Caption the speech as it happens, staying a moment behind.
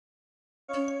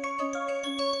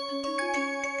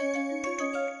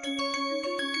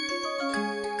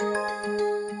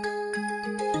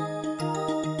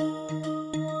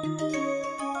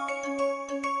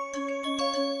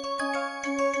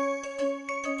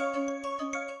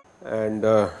And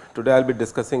today I will be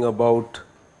discussing about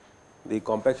the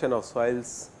compaction of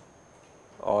soils,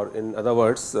 or in other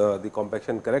words the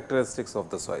compaction characteristics of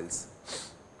the soils.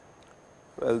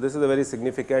 Well, this is a very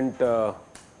significant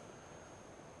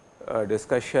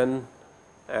discussion,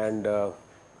 and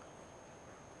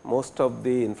most of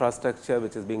the infrastructure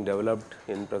which is being developed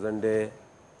in present day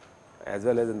as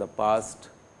well as in the past,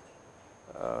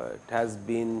 it has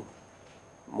been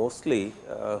mostly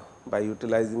by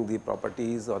utilizing the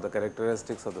properties or the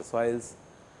characteristics of the soils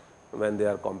when they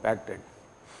are compacted.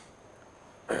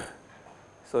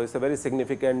 So, it is a very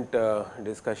significant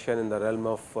discussion in the realm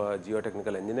of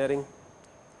geotechnical engineering.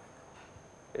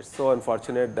 It is so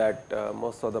unfortunate that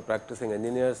most of the practicing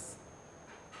engineers,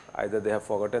 either they have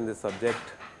forgotten this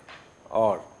subject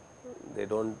or they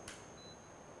do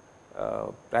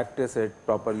not practice it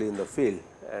properly in the field,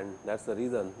 and that is the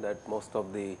reason that most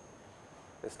of the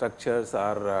structures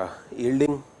are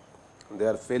yielding, they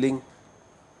are failing,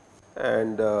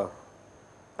 and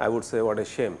I would say what a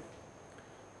shame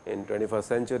in 21st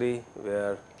century,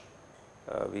 where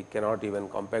we cannot even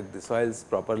compact the soils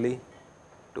properly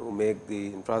to make the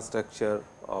infrastructure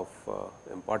of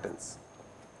importance.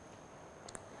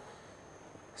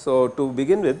 So, to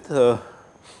begin with, the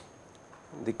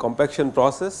compaction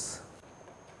process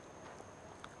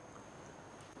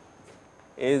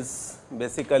is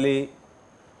basically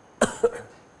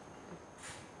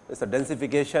is a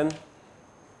densification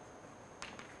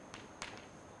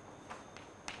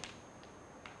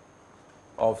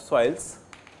of soils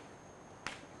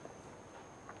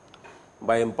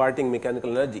by imparting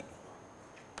mechanical energy.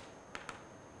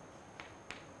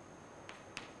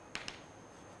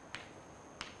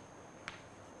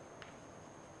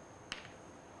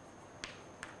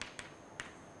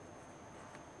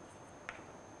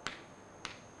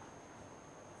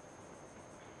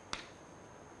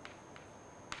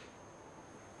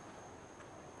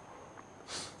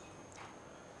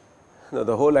 Now,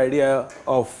 the whole idea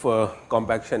of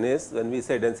compaction is, when we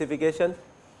say densification,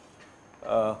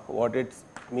 what it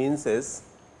means is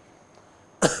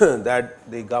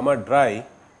that the gamma dry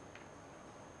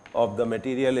of the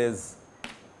material is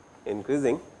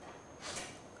increasing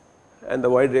and the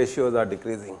void ratios are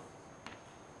decreasing.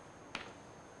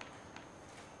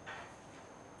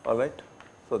 All right.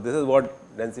 So, this is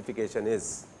what densification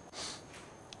is.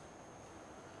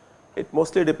 It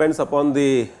mostly depends upon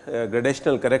the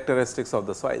gradational characteristics of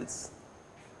the soils.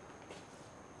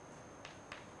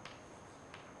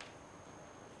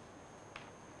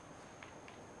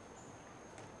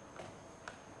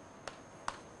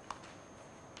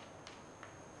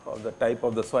 Of the type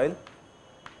of the soil,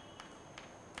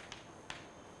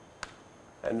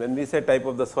 and when we say type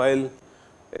of the soil,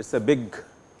 it is a big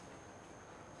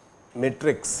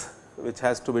matrix which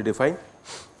has to be defined.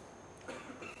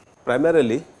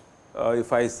 Primarily,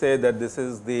 if I say that this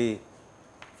is the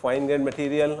fine grained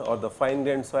material or the fine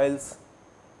grained soils,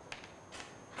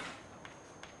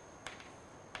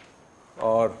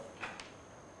 or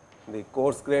the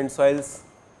coarse grained soils,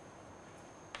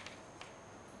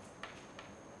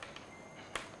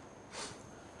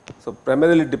 so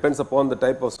primarily it depends upon the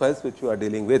type of soils which you are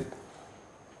dealing with.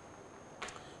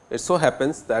 It so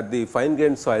happens that the fine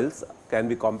grained soils can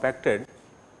be compacted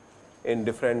in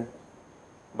different,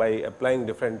 by applying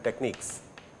different techniques.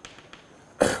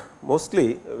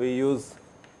 Mostly we use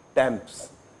tamps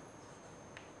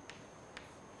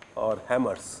or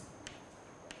hammers.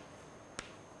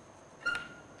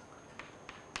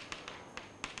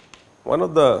 One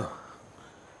of the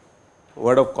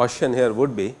word of caution here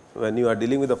would be, when you are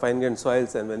dealing with the fine grained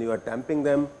soils and when you are tamping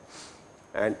them,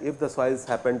 and if the soils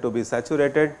happen to be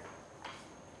saturated,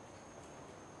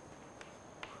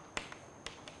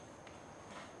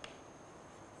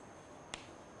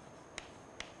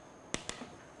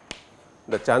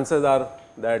 the chances are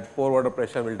that pore water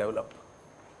pressure will develop.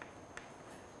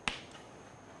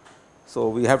 So,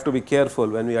 we have to be careful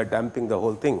when we are damping the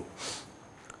whole thing.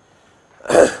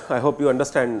 I hope you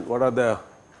understand what are the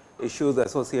issues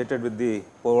associated with the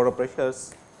pore water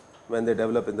pressures when they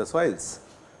develop in the soils.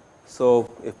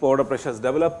 So, if pore water pressures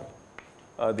develop,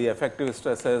 the effective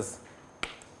stresses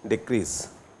decrease.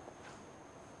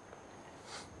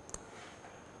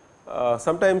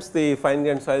 Sometimes the fine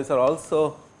grained soils are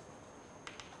also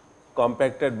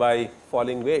compacted by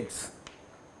falling weights.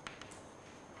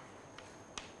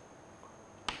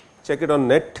 Check it on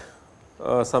net,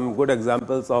 some good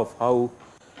examples of how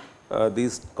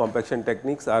these compaction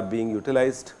techniques are being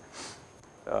utilized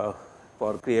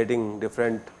for creating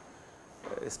different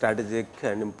strategic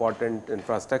and important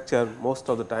infrastructure, most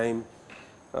of the time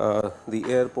the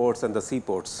airports and the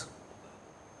seaports.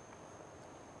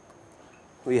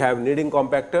 We have kneading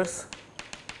compactors.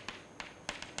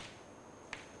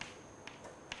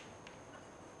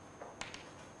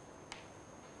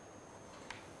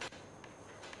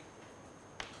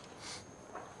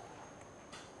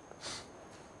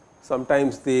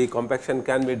 Sometimes the compaction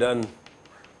can be done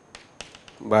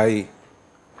by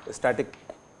static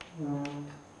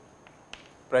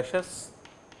pressures.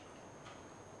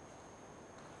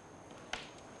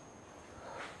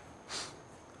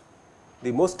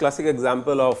 The most classic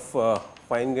example of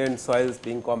fine grained soils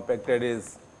being compacted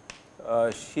is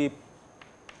a sheep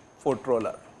foot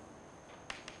roller.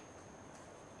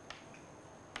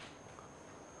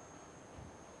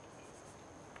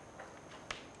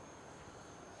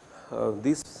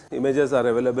 These images are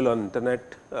available on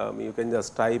internet. You can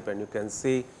just type and you can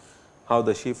see how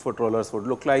the sheep foot rollers would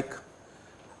look like.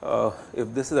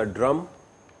 If this is a drum,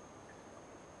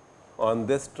 on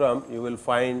this drum you will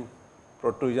find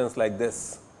protrusions like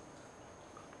this.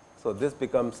 So, this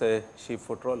becomes a sheep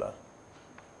foot roller.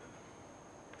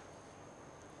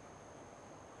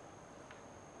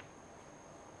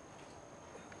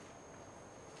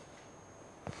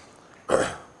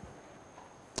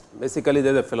 Basically,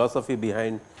 there is a philosophy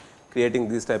behind creating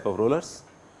these type of rollers.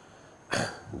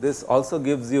 This also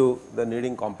gives you the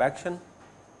kneading compaction.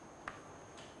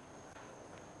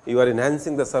 You are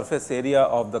enhancing the surface area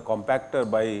of the compactor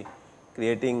by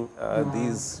creating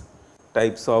these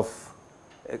types of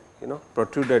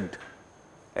protruded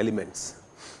elements.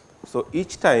 So,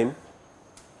 each time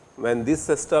when this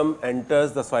system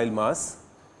enters the soil mass,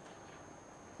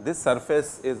 this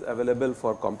surface is available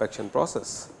for compaction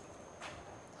process.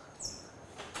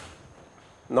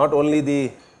 Not only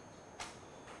the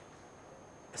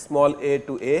small a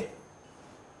to a,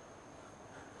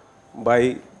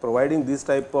 by providing these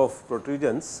type of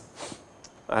protrusions,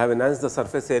 I have enhanced the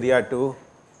surface area to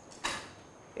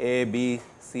A, B,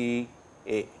 C,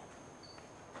 A.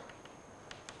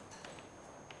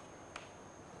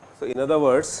 So, in other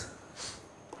words,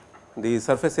 the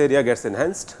surface area gets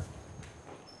enhanced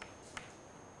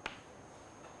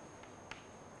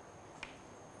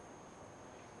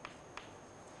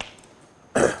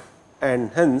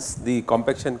and hence the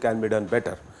compaction can be done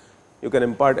better. You can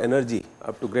impart energy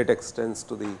up to great extents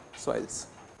to the soils.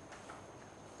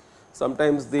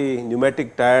 Sometimes the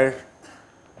pneumatic tire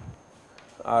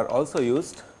are also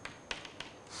used.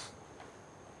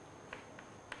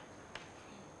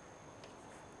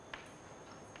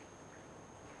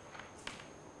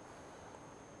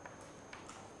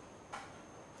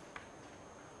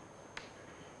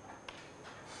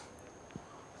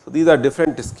 So, these are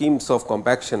different schemes of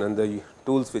compaction and the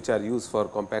tools which are used for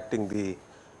compacting the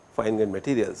fine grained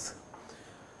materials.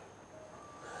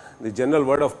 The general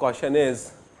word of caution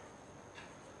is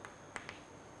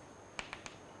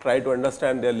try to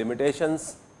understand their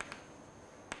limitations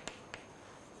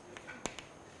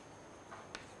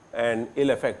and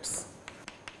ill effects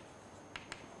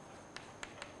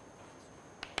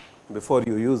before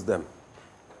you use them.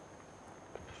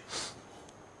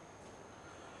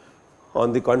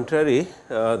 On the contrary,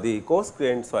 the coarse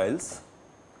grained soils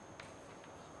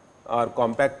are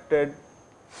compacted,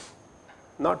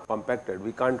 not compacted,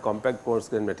 we can't compact coarse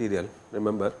grained material,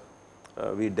 remember,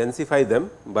 we densify them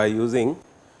by using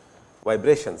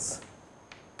vibrations.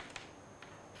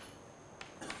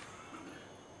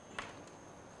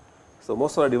 So,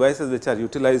 most of the devices which are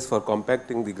utilized for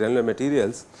compacting the granular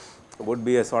materials would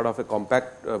be a sort of a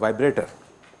compact vibrator.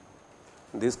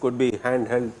 These could be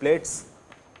handheld plates.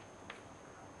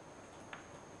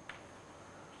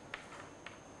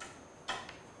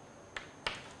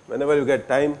 Whenever you get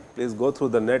time, please go through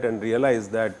the net and realize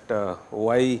that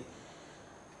why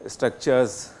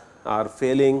structures are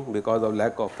failing because of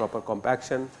lack of proper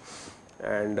compaction,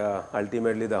 and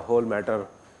ultimately the whole matter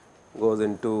goes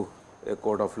into a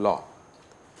court of law.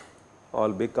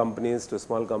 All big companies to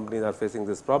small companies are facing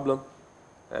this problem,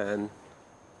 and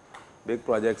big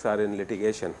projects are in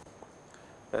litigation,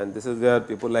 and this is where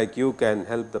people like you can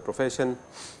help the profession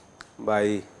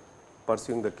by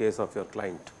pursuing the case of your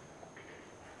client.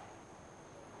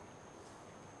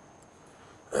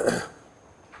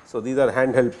 So, these are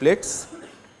handheld plates,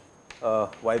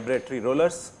 vibratory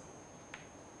rollers.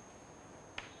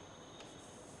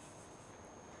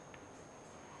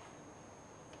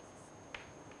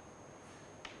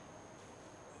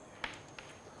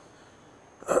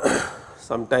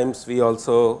 Sometimes we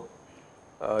also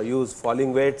use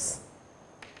falling weights.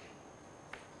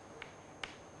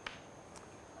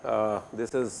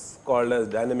 This is called as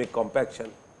dynamic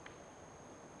compaction.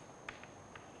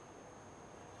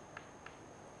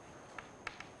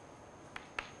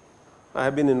 I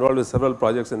have been involved with several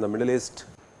projects in the Middle East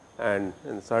and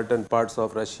in certain parts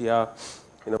of Russia,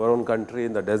 in our own country,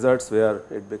 in the deserts, where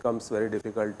it becomes very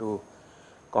difficult to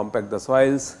compact the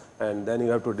soils, and then you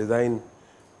have to design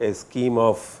a scheme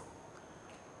of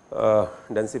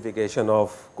densification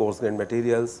of coarse grained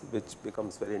materials, which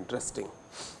becomes very interesting.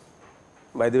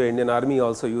 By the way, Indian Army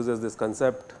also uses this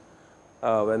concept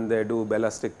when they do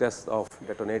ballistic tests of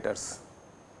detonators.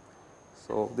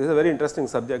 So, this is a very interesting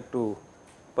subject to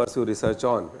pursue research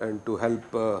on and to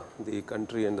help the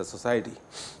country and the society.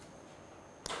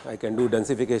 I can do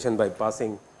densification by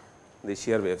passing the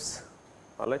shear waves,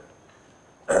 all right.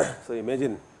 So,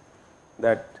 imagine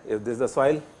that if this is the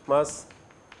soil mass,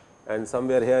 and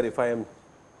somewhere here if I am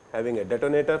having a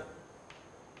detonator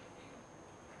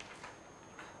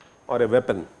or a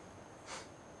weapon,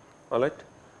 all right,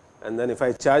 and then if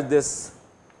I charge this,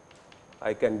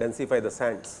 I can densify the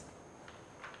sands.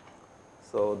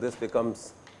 So, this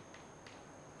becomes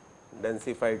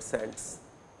densified sands.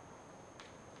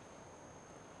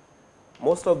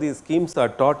 Most of these schemes are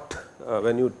taught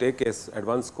when you take a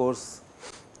advanced course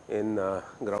in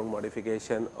ground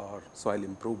modification or soil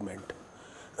improvement.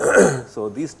 So,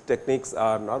 these techniques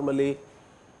are normally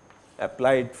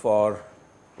applied for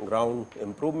ground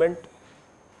improvement.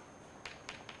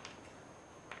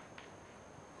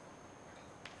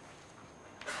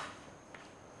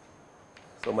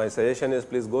 So, my suggestion is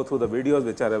please go through the videos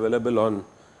which are available on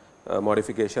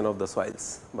modification of the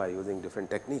soils by using different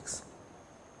techniques.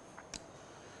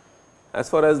 As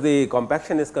far as the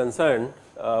compaction is concerned,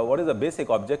 what is the basic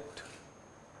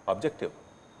objective?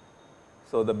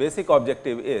 So, the basic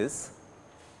objective is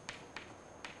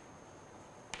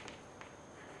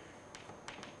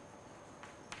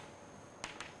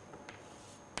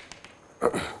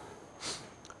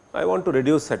I want to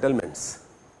reduce settlements.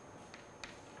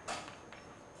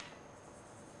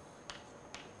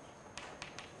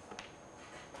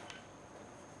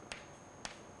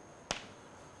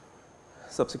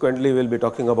 Subsequently, we will be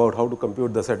talking about how to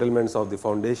compute the settlements of the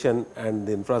foundation and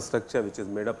the infrastructure which is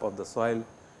made up of the soil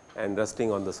and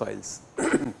resting on the soils.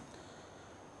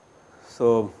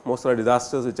 So, most of the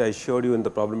disasters which I showed you in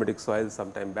the problematic soils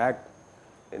some time back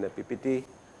in a PPT,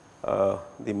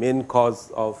 the main cause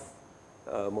of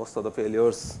most of the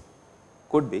failures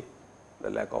could be the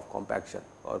lack of compaction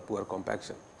or poor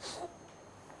compaction.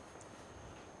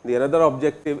 The another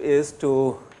objective is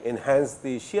to enhance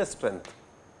the shear strength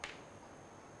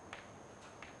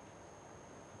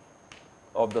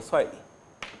of the soil,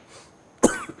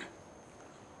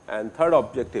 and third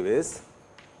objective is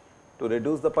to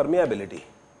reduce the permeability.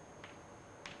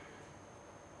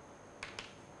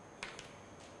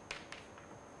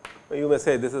 You may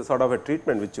say this is sort of a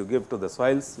treatment which you give to the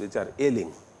soils which are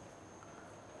ailing.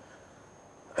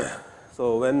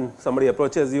 So, when somebody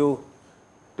approaches you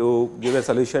to give a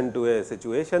solution to a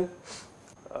situation,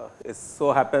 it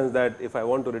so happens that if I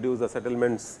want to reduce the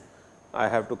settlements, I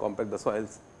have to compact the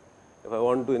soils. If I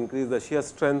want to increase the shear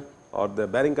strength or the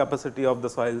bearing capacity of the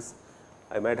soils,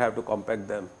 I might have to compact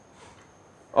them,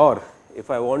 or if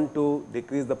I want to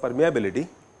decrease the permeability,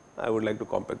 I would like to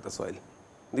compact the soil.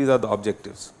 These are the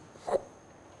objectives.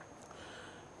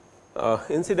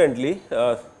 Incidentally,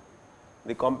 the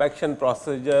compaction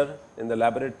procedure in the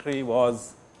laboratory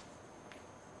was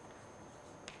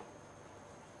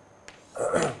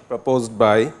proposed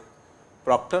by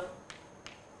Proctor,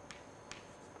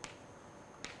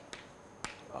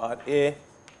 RA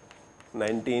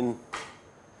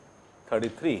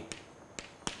 1933,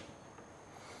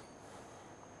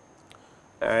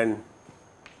 and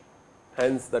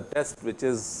hence the test which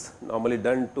is normally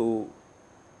done to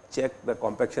check the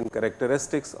compaction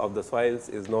characteristics of the soils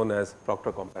is known as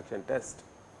Proctor compaction test.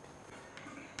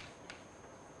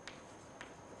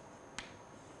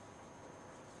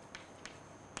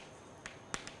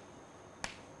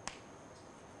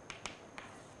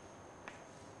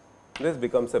 This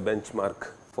becomes a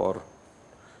benchmark for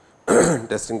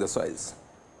testing the soils.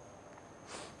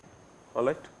 All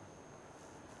right.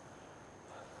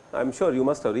 I am sure you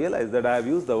must have realized that I have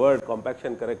used the word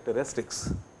compaction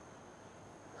characteristics.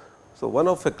 So, one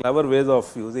of the clever ways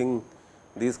of using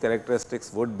these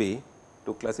characteristics would be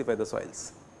to classify the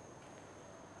soils.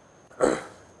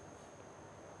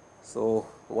 So,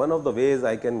 one of the ways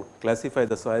I can classify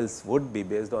the soils would be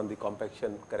based on the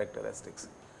compaction characteristics.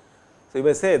 So, you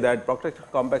may say that Proctor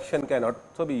compaction can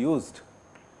also be used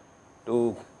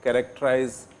to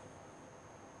characterize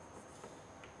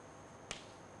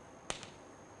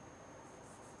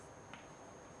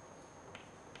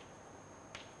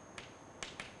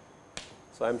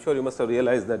So, I am sure you must have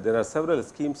realized that there are several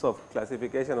schemes of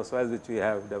classification of soils which we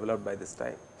have developed by this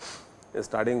time,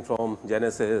 starting from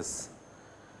genesis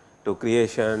to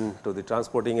creation to the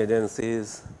transporting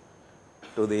agencies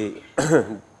to the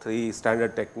 3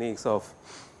 standard techniques of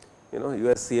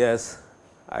USCS,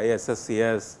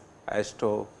 ISSCS,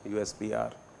 ASTO,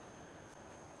 USPR,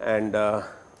 and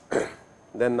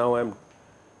then now I am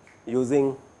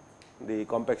using the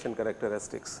compaction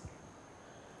characteristics.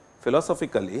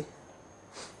 Philosophically,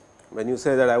 when you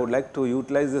say that I would like to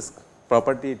utilize this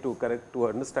property to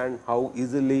understand how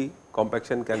easily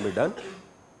compaction can be done,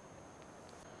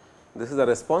 this is a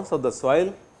response of the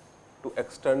soil to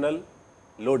external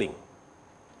loading.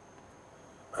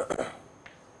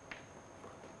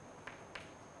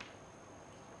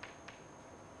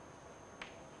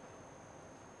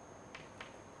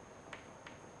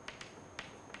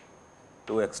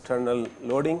 To external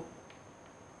loading,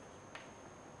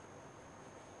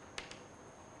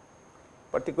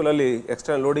 particularly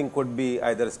external loading could be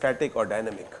either static or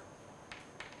dynamic.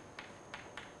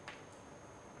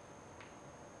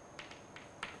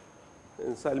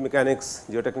 In soil mechanics,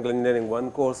 geotechnical engineering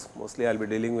 1 course, mostly I will be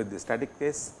dealing with the static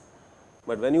case,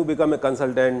 but when you become a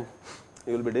consultant,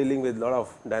 you will be dealing with lot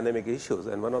of dynamic issues,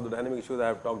 and one of the dynamic issues I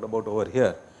have talked about over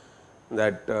here,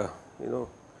 that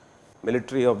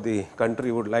military of the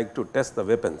country would like to test the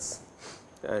weapons,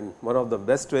 and one of the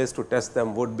best ways to test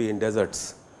them would be in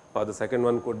deserts, or the second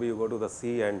one could be you go to the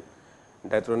sea and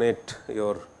detonate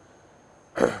your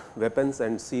weapons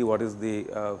and see what is the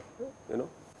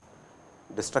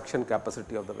destruction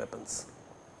capacity of the weapons.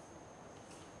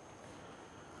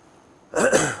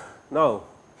 Now,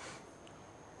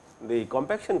 the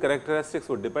compaction characteristics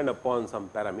would depend upon some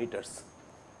parameters.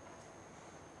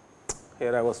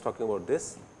 Here I was talking about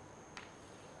this.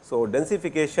 So,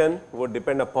 densification would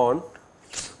depend upon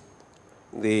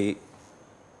the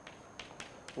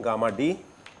gamma d,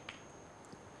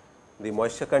 the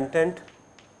moisture content,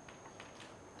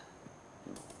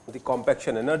 the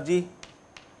compaction energy.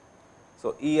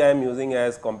 So, E I am using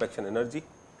as compaction energy,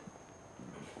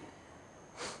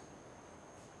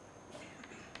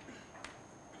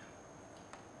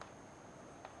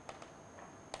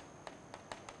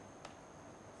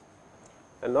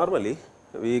 and normally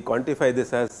we quantify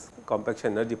this as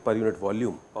compaction energy per unit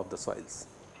volume of the soils.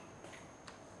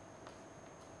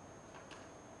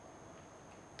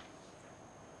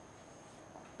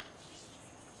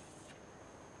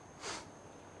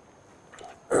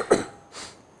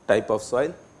 Type of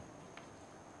soil,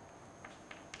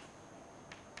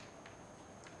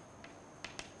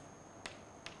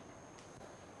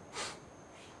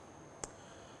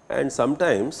 and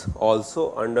sometimes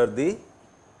also under the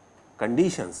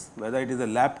conditions, whether it is a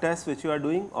lab test which you are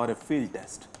doing or a field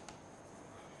test.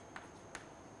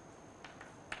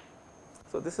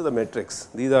 So, this is the matrix,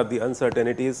 these are the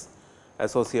uncertainties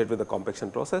associated with the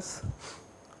compaction process.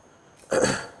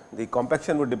 The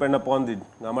compaction would depend upon the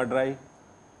gamma dry,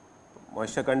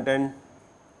 moisture content,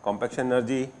 compaction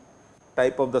energy.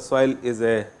 Type of the soil is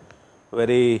a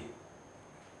very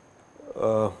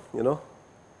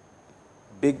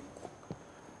big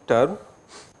term.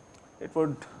 It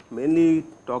would mainly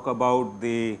talk about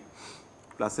the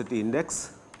plasticity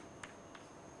index,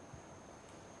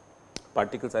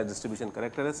 particle size distribution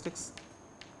characteristics,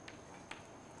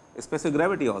 specific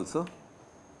gravity also,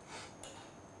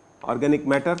 organic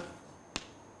matter,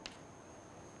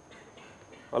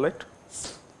 all right,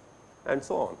 and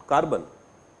so on, carbon.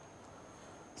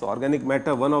 So, organic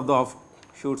matter, one of the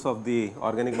offshoots of the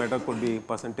organic matter could be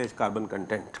percentage carbon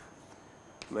content.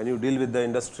 When you deal with the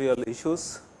industrial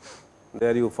issues,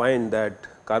 there you find that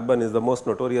carbon is the most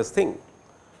notorious thing.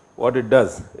 What it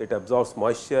does? It absorbs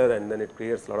moisture and then it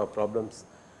creates a lot of problems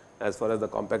as far as the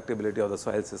compactability of the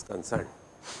soils is concerned,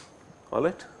 all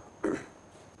right.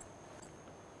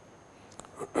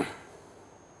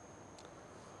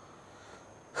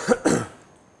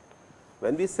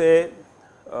 When we say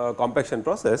compaction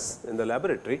process in the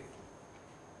laboratory,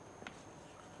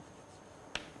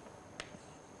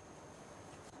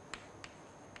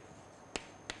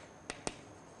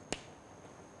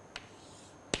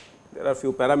 there are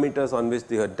few parameters on which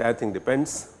the entire thing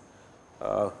depends.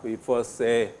 We first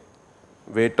say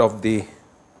weight of the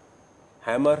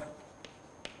hammer.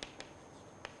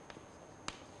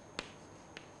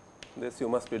 This you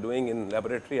must be doing in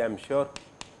laboratory, I am sure.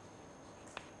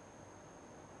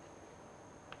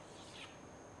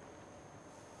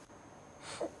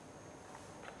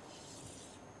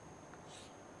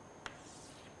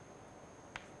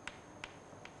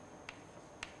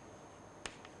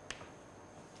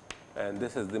 And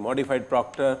this is the modified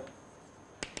Proctor.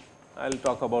 I will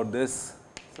talk about this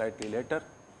slightly later.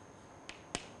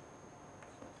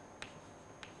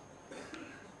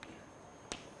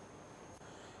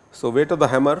 So, weight of the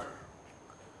hammer,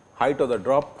 height of the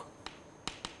drop,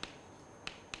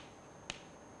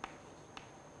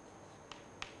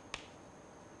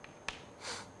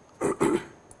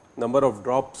 number of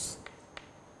drops,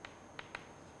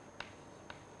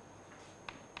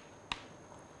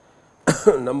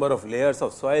 number of layers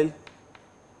of soil,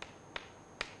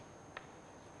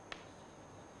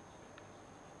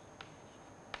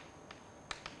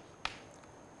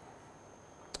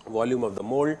 volume of the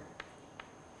mold,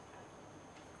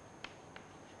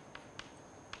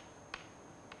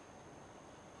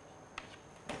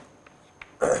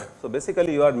 so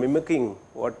basically you are mimicking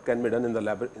what can be done in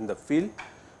the in the field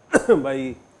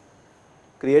by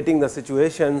creating the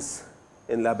situations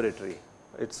in laboratory.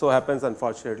 It so happens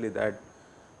unfortunately that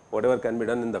whatever can be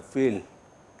done in the field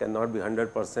cannot be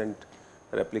 100%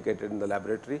 replicated in the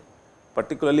laboratory,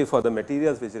 particularly for the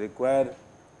materials which require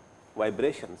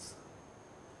vibrations.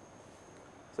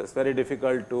 So, it is very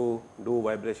difficult to do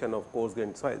vibration of coarse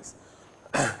grained soils.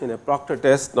 In a Proctor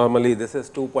test, normally this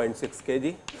is 2.6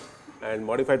 kg and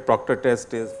modified Proctor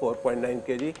test is 4.9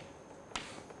 kg.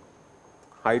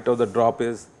 Height of the drop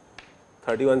is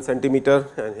 31 centimeter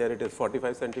and here it is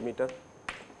 45 centimeter.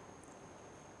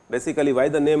 Basically, why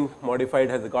the name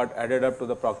modified has got added up to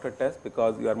the Proctor test,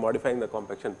 because you are modifying the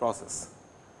compaction process.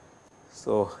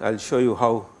 So, I will show you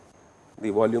how the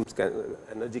volumes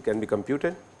energy can be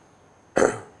computed.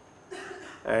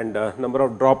 And number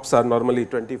of drops are normally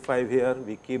 25 here,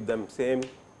 we keep them same,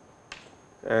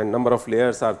 and number of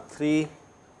layers are 3,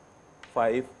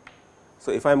 5.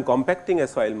 So, if I am compacting a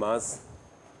soil mass,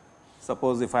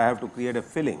 suppose if I have to create a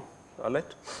filling, all right,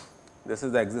 this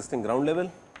is the existing ground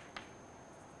level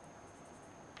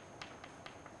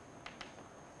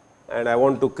and I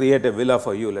want to create a villa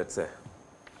for you, let us say,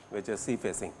 which is sea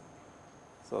facing.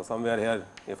 So, somewhere here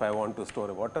if I want to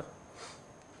store water,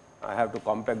 I have to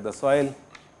compact the soil.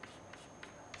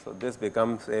 So, this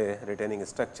becomes a retaining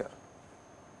structure.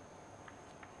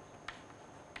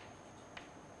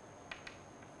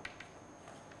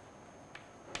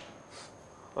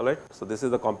 All right. So, this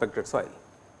is the compacted soil.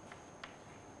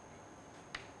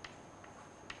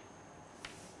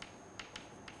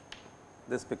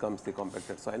 This becomes the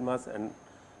compacted soil mass, and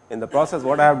in the process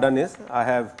what I have done is I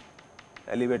have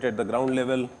elevated the ground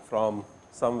level from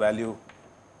some value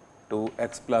to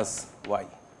x plus y.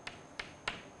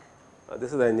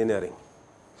 This is the engineering.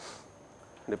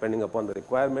 Depending upon the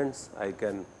requirements, I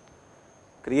can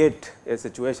create a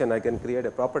situation, I can create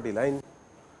a property line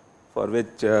for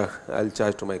which I will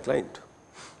charge to my client.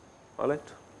 All right.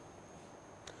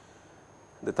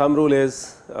 The thumb rule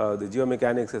is the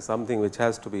geomechanics is something which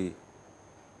has to be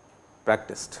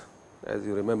practiced, as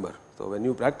you remember. So, when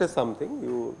you practice something,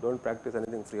 you do not practice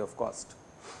anything free of cost.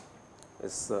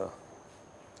 It's,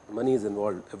 money is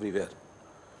involved everywhere.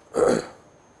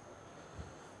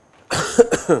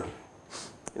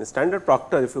 In standard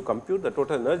Proctor, if you compute the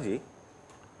total energy,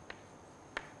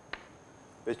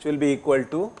 which will be equal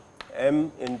to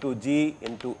m into g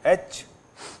into h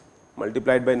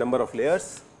multiplied by number of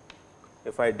layers.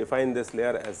 If I define this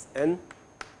layer as n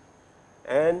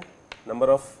and number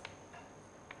of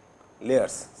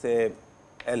layers, say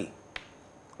L,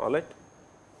 all right,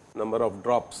 number of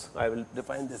drops, I will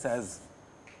define this as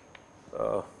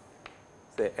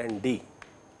say ND,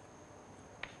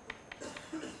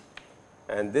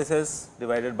 and this is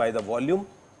divided by the volume.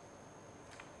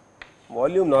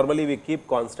 Volume normally we keep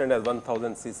constant as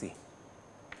 1000 cc.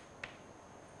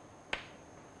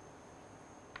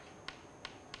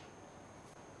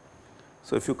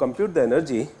 So, if you compute the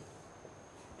energy,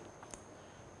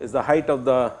 is the height of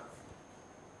the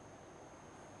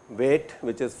weight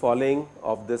which is falling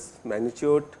of this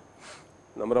magnitude,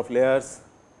 number of layers,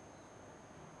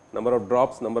 number of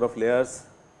drops, number of layers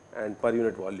and per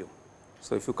unit volume.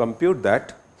 So, if you compute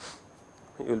that,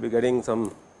 you will be getting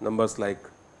some numbers like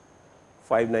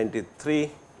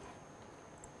 593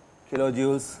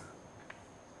 kilojoules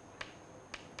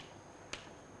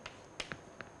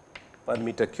per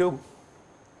meter cube,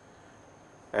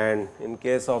 and in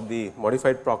case of the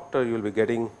modified Proctor you will be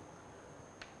getting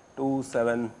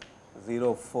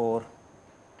 2704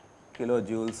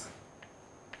 kilojoules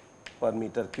per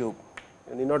meter cube.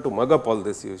 You need not to mug up all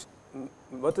this.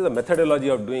 What is the methodology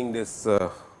of doing this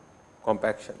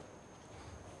compaction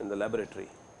in the laboratory?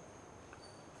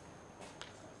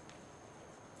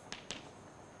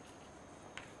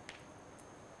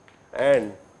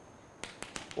 And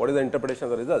what is the interpretation of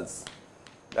the results?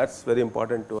 That is very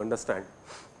important to understand.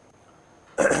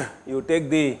 You take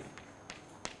the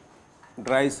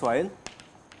dry soil,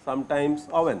 sometimes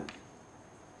oven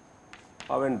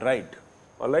dried,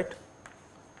 all right.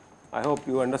 I hope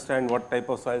you understand what type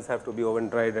of soils have to be oven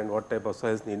dried and what type of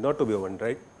soils need not to be oven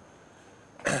dried.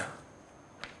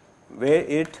 Weigh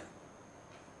it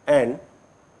and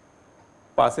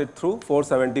pass it through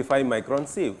 475 micron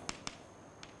sieve.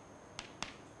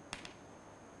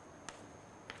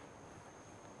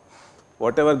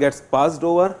 Whatever gets passed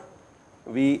over,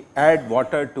 we add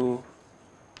water to,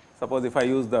 suppose if I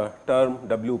use the term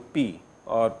WP,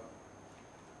 or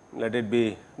let it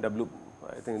be W,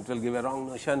 I think it will give a wrong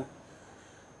notion.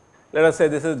 Let us say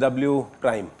this is W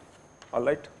prime, all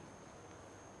right.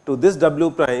 To this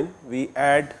W prime, we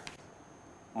add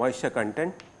moisture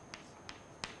content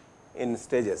in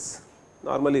stages.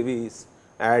 Normally, we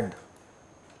add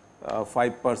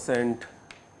 5%,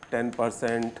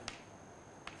 10%,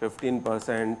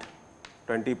 15%,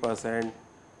 20%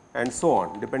 and so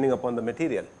on, depending upon the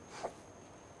material.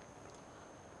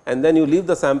 And then you leave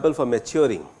the sample for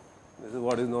maturing. This is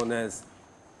what is known as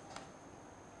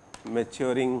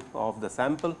maturing of the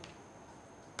sample,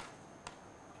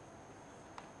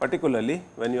 particularly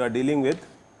when you are dealing with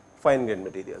fine grained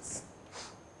materials.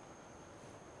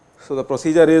 So, the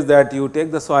procedure is that you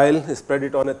take the soil, spread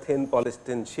it on a thin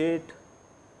polystyrene sheet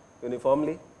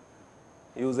uniformly,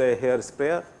 use a hair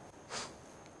sprayer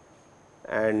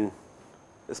and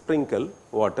sprinkle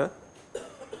water,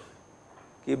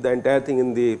 keep the entire thing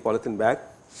in the polythene bag,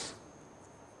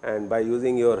 and by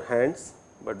using your hands,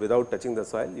 but without touching the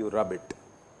soil, you rub it.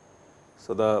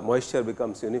 So, the moisture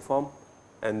becomes uniform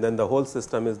and then the whole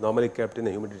system is normally kept in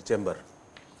a humidity chamber.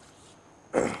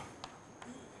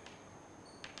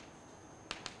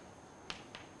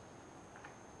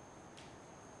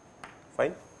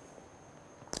 Fine.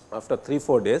 After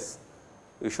 3-4 days,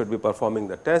 you should be performing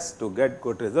the test to get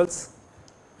good results.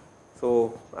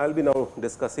 So, I will be now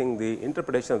discussing the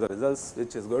interpretation of the results,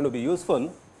 which is going to be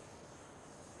useful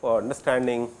for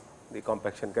understanding the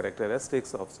compaction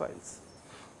characteristics of soils.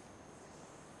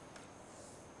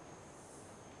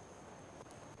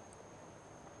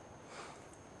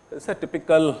 It is a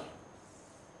typical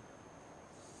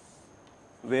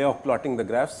way of plotting the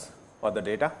graphs or the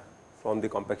data from the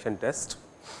compaction test.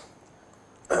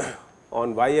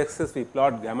 On y axis, we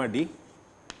plot gamma d,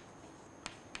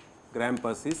 gram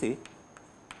per cc.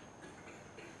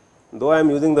 Though I am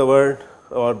using the word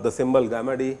or the symbol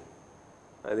gamma d,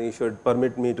 I think you should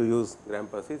permit me to use gram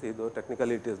per cc, though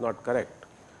technically it is not correct.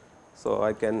 So,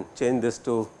 I can change this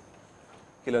to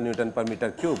kilonewton per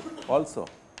meter cube also,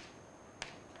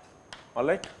 all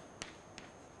right.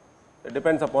 It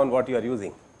depends upon what you are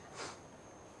using.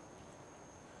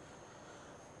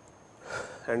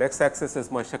 And x axis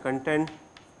is moisture content.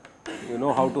 You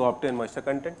know how to obtain moisture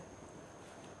content.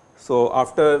 So,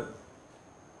 after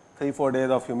 3-4 days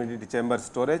of humidity chamber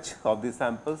storage of these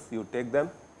samples, you take them,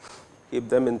 keep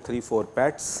them in 3-4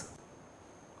 pads,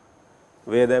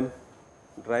 weigh them,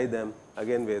 dry them,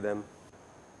 again weigh them,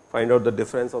 find out the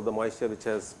difference of the moisture which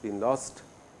has been lost,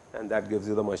 and that gives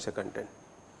you the moisture content.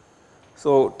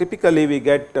 So, typically we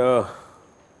get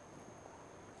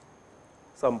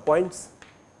some points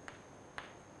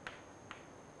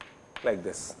like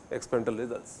this, experimental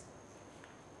results,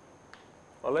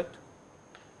 all right.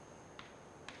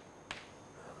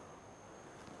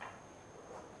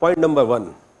 Point number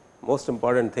 1, most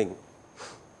important thing,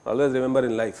 always remember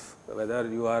in life, whether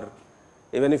you are,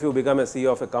 even if you become a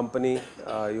CEO of a company,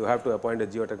 you have to appoint a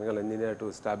geotechnical engineer to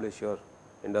establish your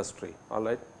industry, all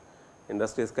right.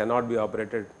 Industries cannot be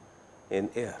operated in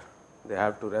air, they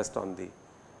have to rest on the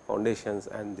foundations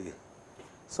and the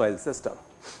soil system.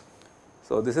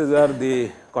 So, this is where the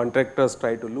contractors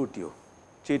try to loot you,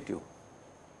 cheat you,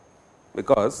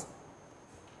 because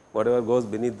whatever goes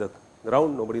beneath the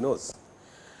ground nobody knows.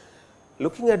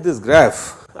 Looking at this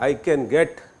graph, I can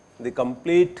get the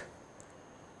complete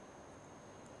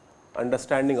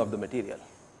understanding of the material.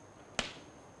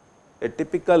 A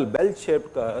typical bell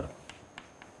shaped curve,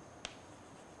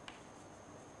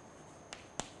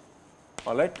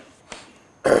 all right,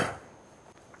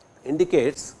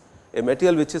 indicates a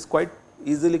material which is quite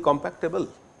easily compactable.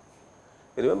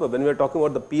 You remember when we were talking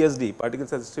about the PSD, particle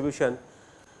size distribution,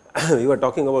 we were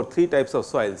talking about 3 types of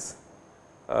soils,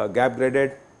 gap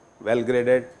graded, well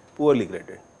graded, poorly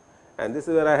graded, and this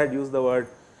is where I had used the word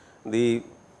the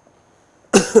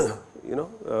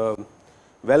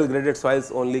well graded soils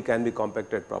only can be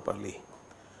compacted properly.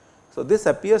 So, this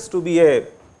appears to be a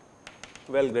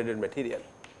well graded material.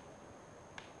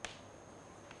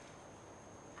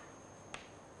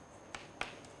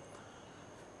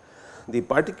 The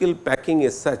particle packing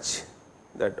is such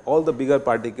that all the bigger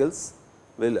particles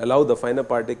will allow the finer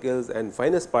particles and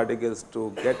finest particles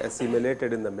to get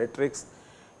assimilated in the matrix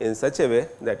in such a way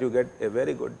that you get a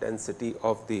very good density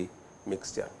of the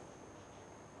mixture.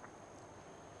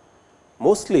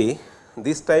 Mostly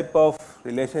this type of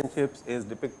relationships is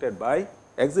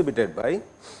exhibited by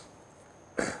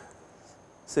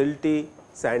silty,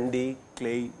 sandy,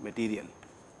 clay material.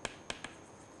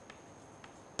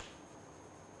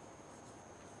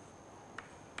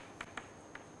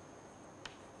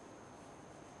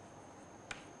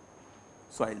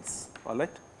 Soils, all right.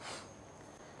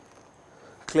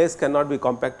 Clays cannot be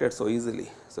compacted so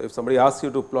easily. So, if somebody asks you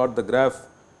to plot the graph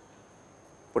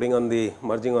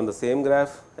merging on the same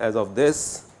graph as of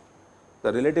this,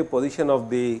 the relative position of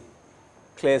the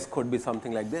clays could be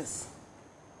something like this.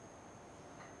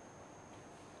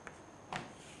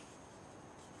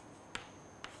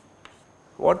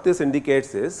 What this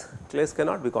indicates is clays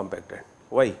cannot be compacted.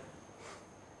 Why?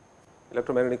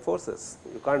 Electromagnetic forces.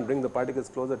 You can't bring the particles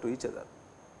closer to each other,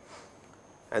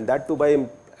 and that too by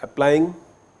applying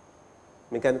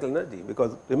mechanical energy,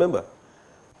 because remember,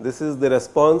 this is the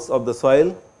response of the soil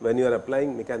when you are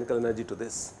applying mechanical energy to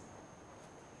this.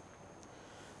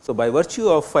 So, by virtue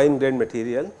of fine grained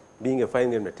material being a fine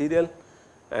grained material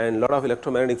and lot of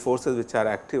electromagnetic forces which are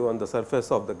active on the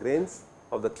surface of the grains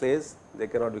of the clays, they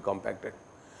cannot be compacted.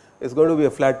 It is going to be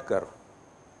a flat curve.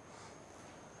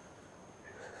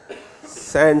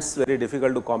 Sands very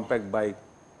difficult to compact by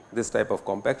this type of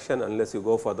compaction unless you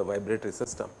go for the vibratory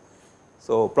system.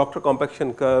 So, Proctor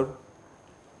compaction curve,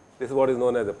 this is what is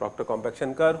known as the Proctor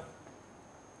compaction curve.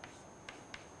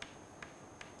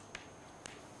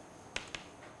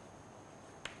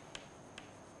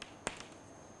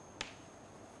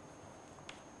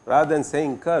 Rather than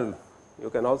saying curve, you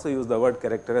can also use the word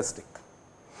characteristic.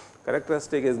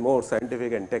 Characteristic is more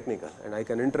scientific and technical, and I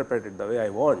can interpret it the way I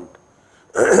want.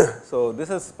 So, this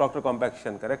is Proctor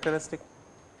compaction characteristic.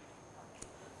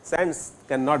 Sands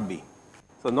cannot be,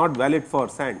 so not valid for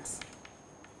sands.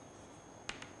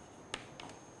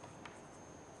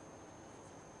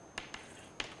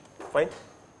 Fine.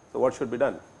 So, what should be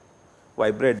done?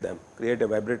 Vibrate them, create a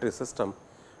vibratory system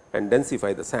and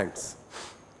densify the sands.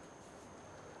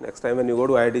 Next time when you go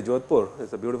to IIT Jodhpur, it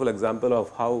is a beautiful example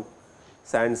of how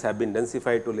sands have been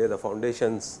densified to lay the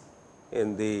foundations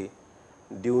in the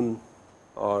dune,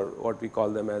 or what we call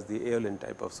them as the aeolian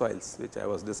type of soils, which I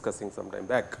was discussing some time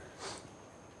back.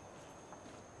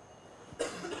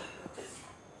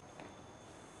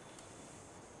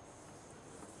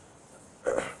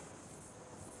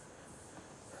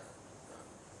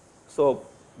 So,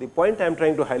 the point I am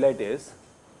trying to highlight is,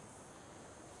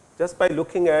 just by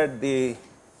looking at the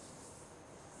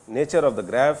nature of the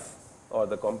graph or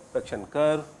the compaction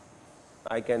curve,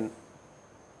 I can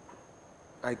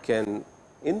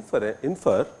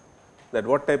infer that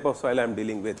what type of soil I am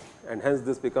dealing with, and hence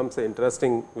this becomes an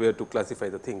interesting way to classify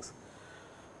the things.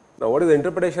 Now, what is the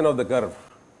interpretation of the curve?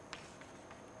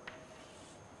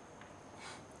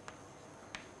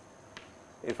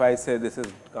 If I say this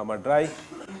is gamma dry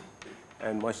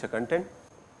and moisture content,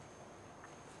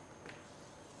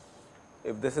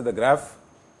 if this is the graph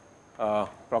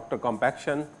Proctor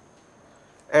compaction,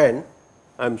 and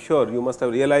I am sure you must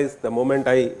have realized the moment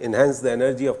I enhance the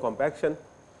energy of compaction,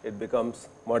 it becomes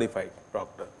modified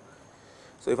Proctor.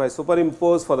 So, if I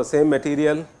superimpose for the same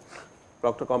material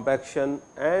Proctor compaction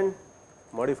and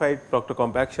modified Proctor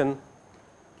compaction,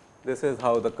 this is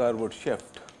how the curve would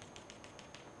shift.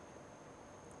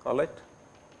 All right.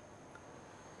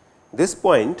 This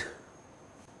point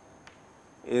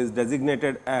is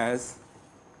designated as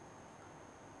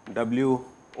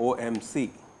WOMC.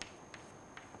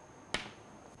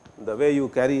 The way you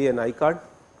carry an I card,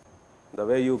 the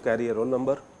way you carry a roll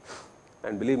number,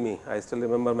 and believe me, I still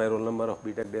remember my roll number of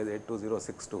BTech days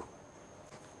 82062,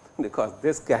 because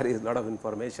this carries a lot of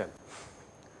information.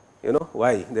 You know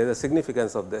why? There is a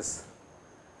significance of this.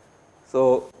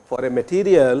 So, for a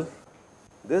material,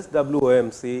 this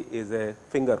WOMC is a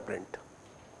fingerprint.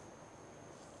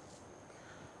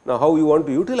 Now, how you want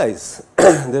to utilize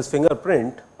this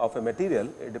fingerprint of a material,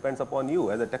 it depends upon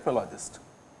you as a technologist.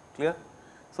 Clear?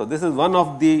 So, this is one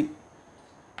of the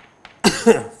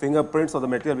fingerprints of the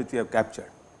material which we have captured.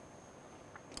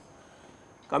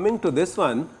 Coming to this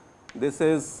one, this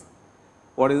is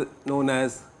what is known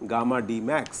as gamma D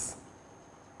max.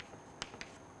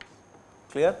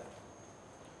 Clear?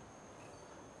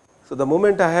 So, the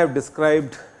moment I have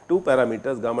described two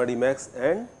parameters, gamma D max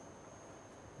and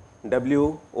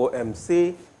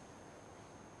WOMC,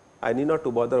 I need not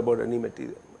to bother about any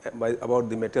material, about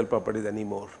the material properties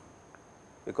anymore,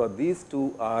 because these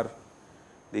two are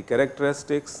the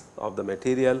characteristics of the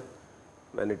material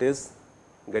when it is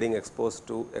getting exposed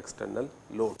to external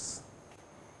loads.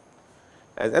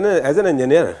 As an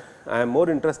engineer, I am more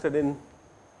interested in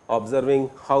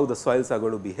observing how the soils are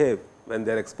going to behave when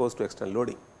they are exposed to external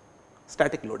loading,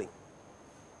 static loading.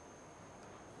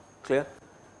 Clear?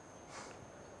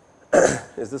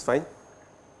 Is this fine?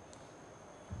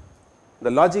 The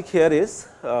logic here is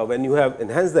when you have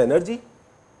enhanced the energy,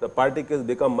 the particles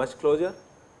become much closer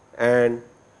and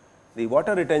the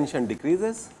water retention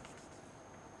decreases.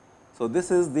 So,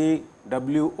 this is the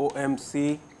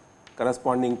WOMC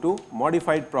corresponding to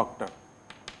modified Proctor,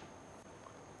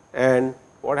 and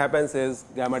what happens is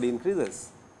gamma d increases.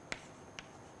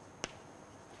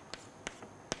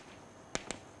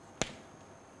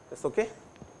 Is okay?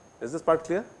 Is this part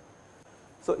clear?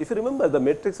 So, if you remember the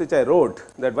matrix which I wrote,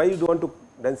 that why you do want to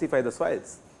densify the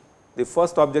soils, the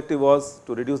first objective was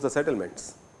to reduce the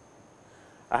settlements.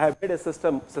 I have made a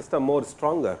system more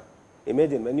stronger.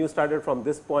 Imagine when you started from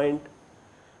this point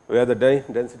where the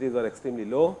densities are extremely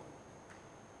low,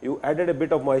 you added a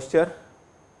bit of moisture,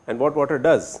 and what water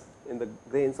does in the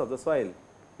grains of the soil?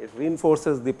 It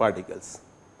reinforces the particles,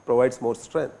 provides more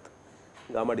strength,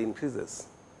 gamma d increases.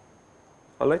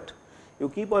 All right. You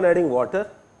keep on adding water.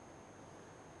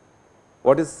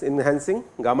 What is enhancing?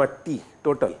 Gamma T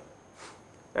total,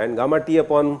 and gamma T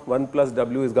upon 1 plus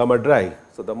W is gamma dry.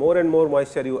 So, the more and more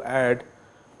moisture you add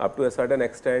up to a certain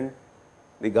extent,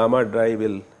 the gamma dry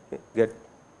will get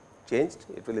changed,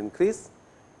 it will increase,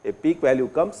 a peak value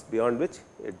comes beyond which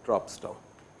it drops down.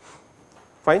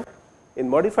 Fine. In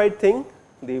modified thing,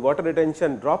 the water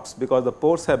retention drops because the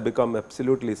pores have become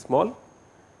absolutely small,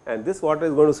 and this water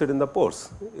is going to sit in the pores,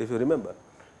 if you remember.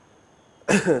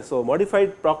 So,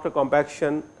 modified Proctor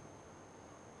compaction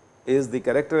is the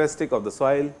characteristic of the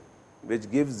soil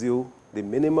which gives you the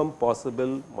minimum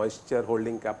possible moisture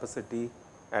holding capacity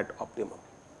at optimum.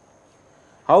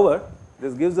 However,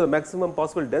 this gives the maximum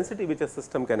possible density which a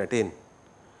system can attain.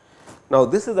 Now,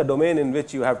 this is the domain in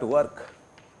which you have to work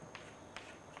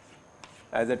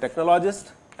as a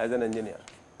technologist, as an engineer.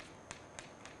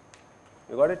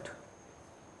 You got it?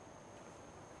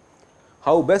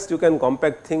 How best you can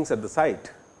compact things at the site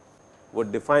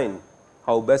would define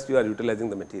how best you are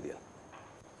utilizing the material.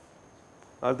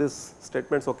 Are these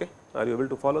statements okay? Are you able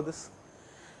to follow this?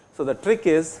 So, the trick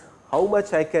is how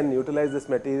much I can utilize this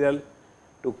material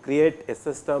to create a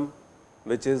system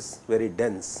which is very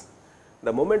dense.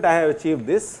 The moment I have achieved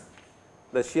this,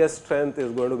 the shear strength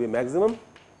is going to be maximum,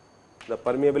 the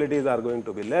permeabilities are going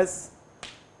to be less,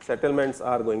 settlements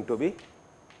are going to be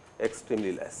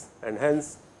extremely less, and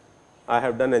hence I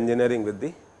have done engineering with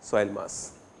the soil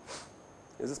mass.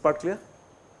 Is this part clear?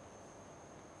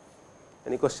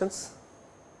 Any questions?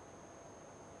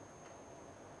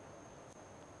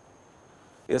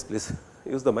 Yes, please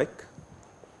use the mic.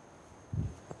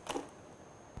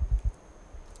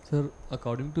 Sir,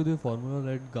 according to the formula,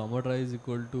 that gamma dry is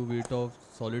equal to weight of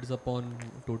solids upon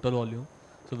total volume.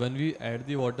 So, when we add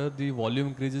the water, the volume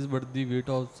increases, but the weight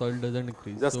of soil doesn't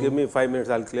increase. Just give me 5 minutes,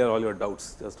 I will clear all your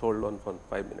doubts. Just hold on for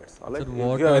 5 minutes. All right. Sir,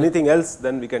 if you have anything else,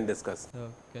 then we can discuss.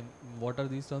 What are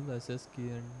these terms? SS, K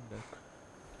and that?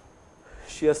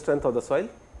 Shear strength of the soil,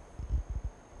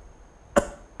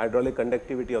 hydraulic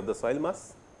conductivity of the soil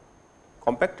mass,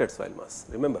 compacted soil mass.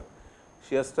 Remember,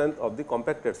 shear strength of the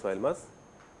compacted soil mass,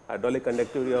 hydraulic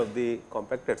conductivity of the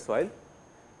compacted soil,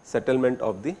 settlement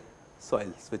of the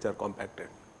soils which are compacted.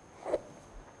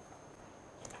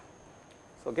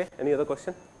 Okay. Any other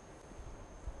question?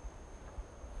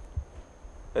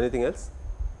 Anything else?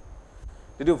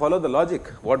 Did you follow the logic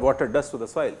what water does to the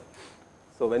soil?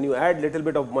 So, when you add little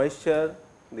bit of moisture,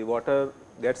 the water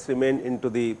gets remained into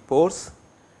the pores,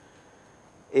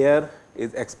 air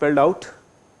is expelled out,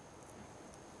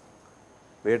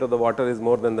 weight of the water is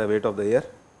more than the weight of the air,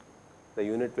 the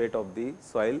unit weight of the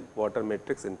soil water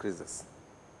matrix increases.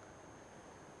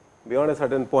 Beyond a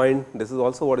certain point, this is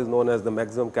also what is known as the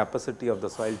maximum capacity of the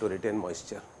soil to retain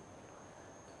moisture,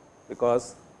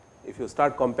 because if you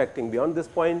start compacting beyond this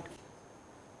point,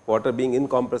 water being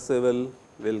incompressible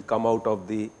will come out of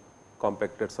the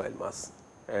compacted soil mass,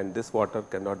 and this water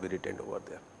cannot be retained over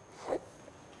there.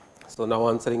 So, now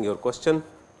answering your question,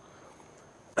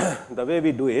 the way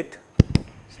we do it,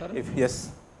 Sir, if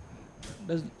yes,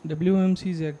 does WMC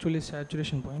is actually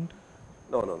saturation point?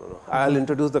 No. I will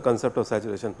introduce the concept of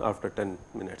saturation after 10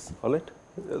 minutes. All right.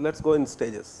 Let us go in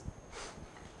stages.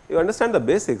 You understand the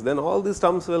basics, then all these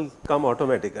terms will come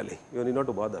automatically. You need not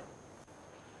to bother.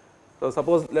 So,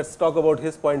 suppose let us talk about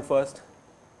his point first.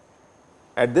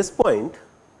 At this point,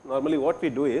 normally what we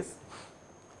do is,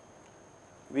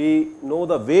 we know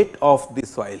the weight of the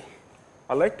soil.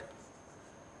 All right.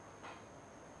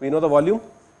 We know the volume.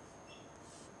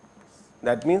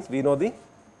 That means we know the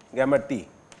gamma T.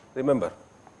 Remember,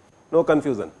 no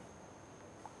confusion.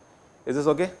 Is this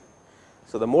okay?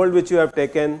 So, the mold which you have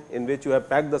taken, in which you have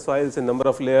packed the soils in number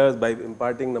of layers by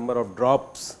imparting number of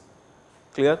drops,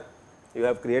 clear, you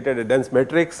have created a dense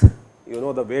matrix, you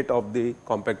know the weight of the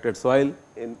compacted soil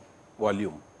in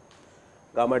volume,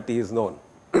 gamma T is known.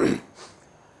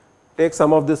 Take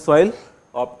some of this soil,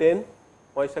 obtain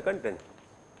moisture content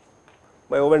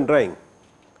by oven drying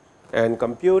and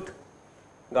compute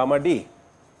gamma D.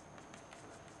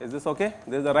 Is this okay?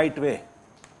 This is the right way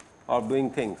of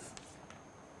doing things.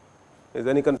 Is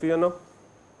there any confusion now?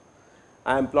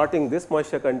 I am plotting this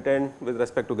moisture content with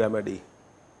respect to gamma D.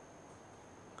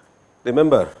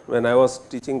 Remember, when I was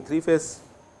teaching 3-phase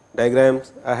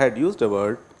diagrams, I had used a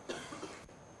word.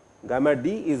 Gamma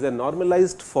D is a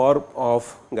normalized form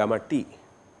of gamma T.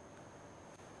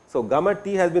 So, gamma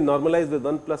T has been normalized with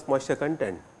 1 plus moisture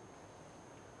content.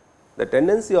 The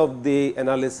tendency of the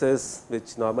analysis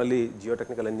which normally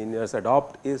geotechnical engineers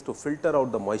adopt is to filter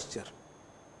out the moisture.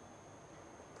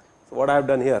 So, what I have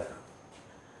done here?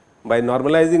 By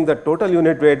normalizing the total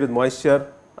unit weight with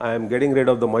moisture, I am getting rid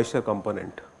of the moisture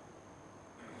component,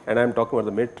 and I am talking about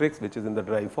the matrix which is in the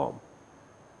dry form.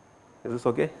 Is this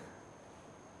okay?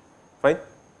 Fine?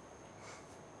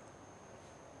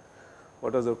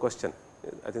 What was your question?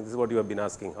 I think this is what you have been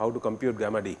asking, how to compute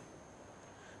gamma D.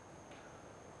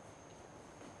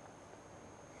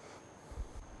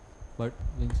 But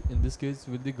in this case,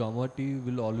 will the gamma T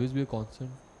will always be a constant?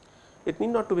 It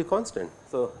need not to be constant.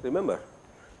 So, remember,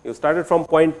 you started from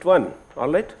point 1, all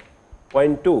right,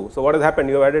 point 2. So, what has happened?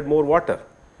 You have added more water,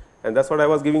 and that is what I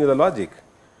was giving you the logic.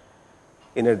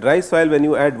 In a dry soil, when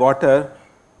you add water,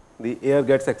 the air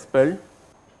gets expelled,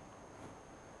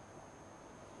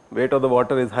 weight of the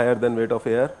water is higher than weight of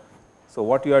air. So,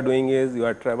 what you are doing is you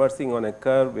are traversing on a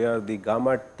curve where the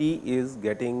gamma T is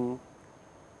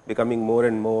becoming more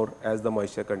and more as the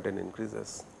moisture content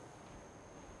increases.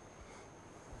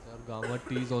 Gamma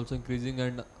T is also increasing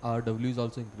and RW is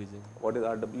also increasing. What is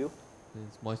RW?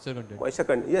 It's moisture content. Moisture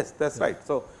content, yes, that is right.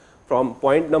 So, from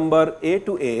point number A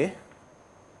to A,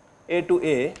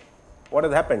 what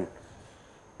has happened?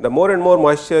 The more and more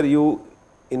moisture you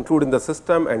include in the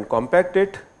system and compact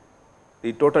it,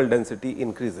 the total density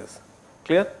increases,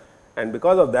 clear? And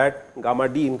because of that, gamma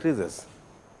D increases.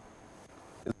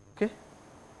 Okay.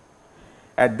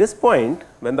 At this point,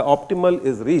 when the optimal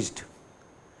is reached,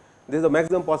 this is the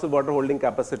maximum possible water holding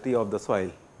capacity of the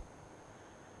soil,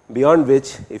 beyond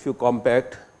which if you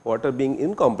compact, water being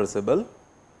incompressible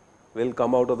will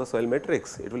come out of the soil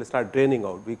matrix, it will start draining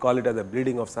out. We call it as a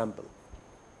bleeding of sample.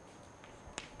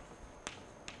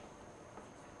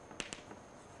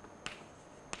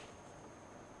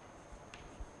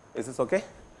 Is this okay?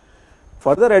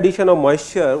 Further addition of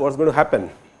moisture, what is going to happen?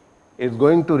 It is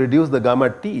going to reduce the gamma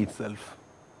T itself,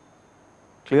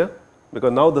 clear?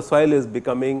 Because now the soil is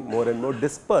becoming more and more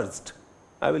dispersed.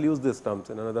 I will use these terms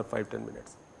in another 5-10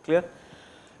 minutes, clear?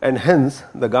 And hence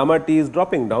the gamma T is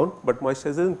dropping down, but moisture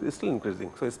is still increasing.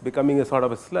 So, it is becoming a sort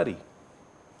of a slurry,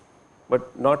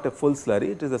 but not a full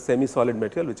slurry, it is a semi solid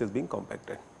material which is being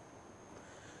compacted.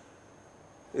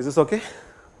 Is this okay?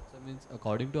 So, means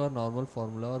according to our normal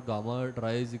formula, our gamma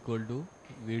dry is equal to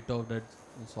weight of that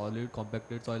solid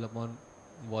compacted soil upon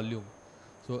volume.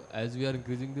 So, as we are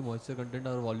increasing the moisture content,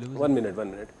 our volume is 1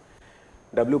 minute.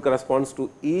 W corresponds to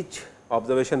each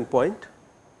observation point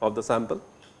of the sample,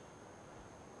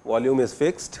 volume is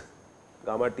fixed,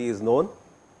 gamma T is known,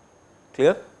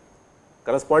 clear?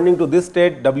 Corresponding to this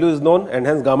state, W is known and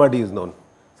hence gamma D is known.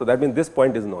 So, that means this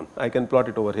point is known, I can plot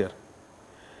it over here.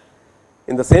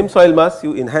 In the same soil mass,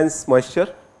 you enhance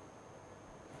moisture.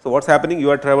 So, what is happening? You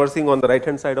are traversing on the right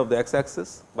hand side of the x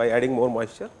axis by adding more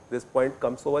moisture, this point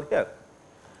comes over here.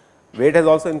 Weight has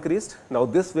also increased. Now,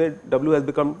 this weight W has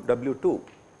become W2.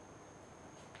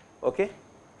 Okay.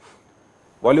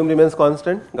 Volume remains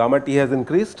constant, gamma T has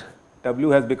increased,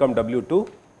 W has become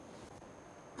W2,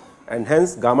 and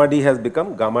hence gamma D has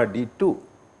become gamma D2.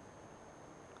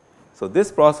 So,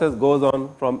 this process goes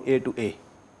on from A to A,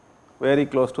 very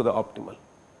close to the optimal.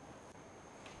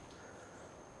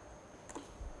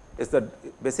 It's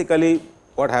that basically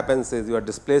what happens is you are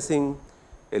displacing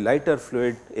a lighter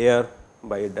fluid air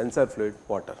by a denser fluid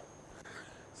water.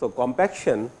 So,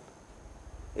 compaction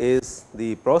is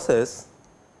the process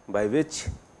by which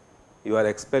you are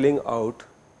expelling out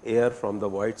air from the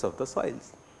voids of the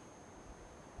soils.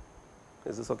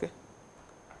 Is this okay?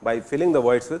 By filling the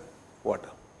voids with water.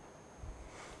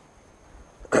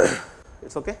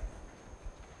 It's okay?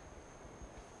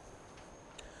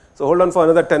 So, hold on for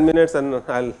another 10 minutes and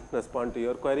I will respond to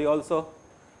your query also,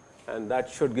 and that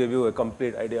should give you a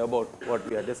complete idea about what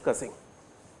we are discussing.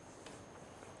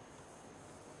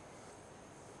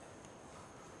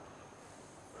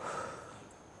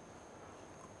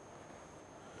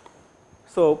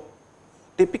 So,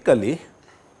 typically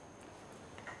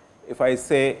if if I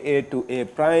say A to A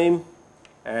prime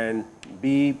and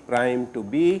B prime to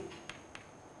B,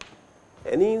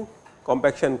 any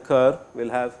compaction curve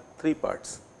will have 3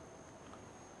 parts.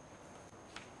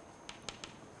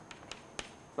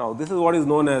 Now, this is what is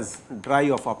known as dry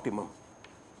of optimum.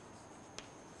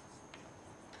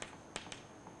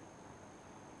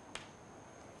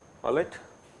 All right.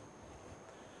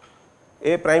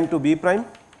 A prime to B prime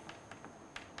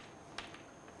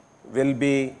will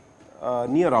be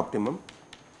near optimum,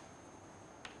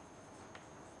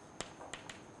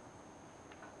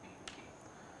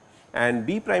 and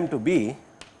B prime to B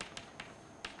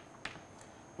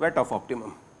wet of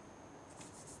optimum.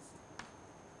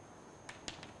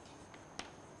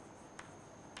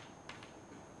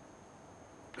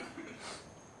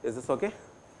 Is this okay?